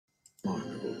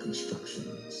remarkable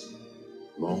constructions,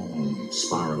 long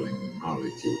spiraling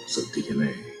molecules of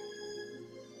DNA.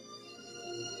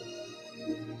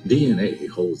 DNA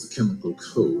holds the chemical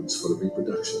codes for the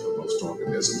reproduction of most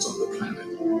organisms on the planet,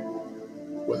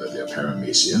 whether they're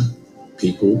paramecia,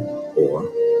 people,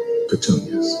 or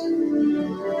petunias.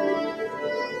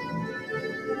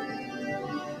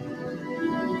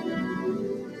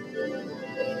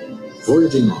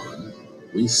 Voyaging on,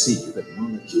 we see that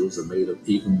molecules are made of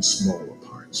even smaller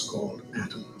parts called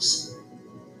atoms.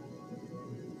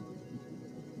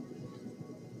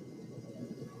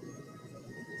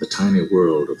 The tiny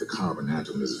world of the carbon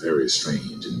atom is very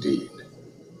strange indeed.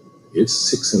 Its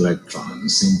 6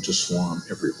 electrons seem to swarm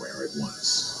everywhere at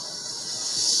once.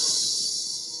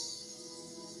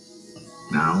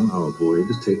 Now our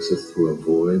voyage takes us through a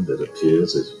void that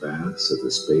appears as vast as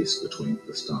the space between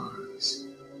the stars.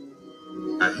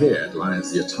 Ahead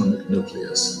lies the atomic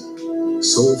nucleus,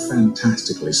 so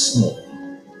fantastically small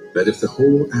that if the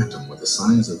whole atom were the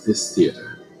size of this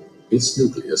theater, its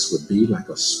nucleus would be like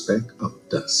a speck of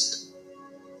dust.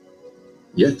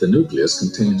 Yet the nucleus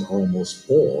contains almost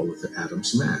all of the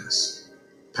atom's mass,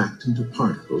 packed into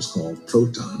particles called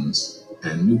protons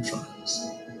and neutrons.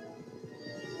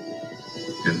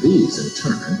 And these,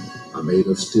 in turn, are made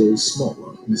of still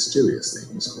smaller, mysterious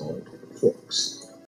things called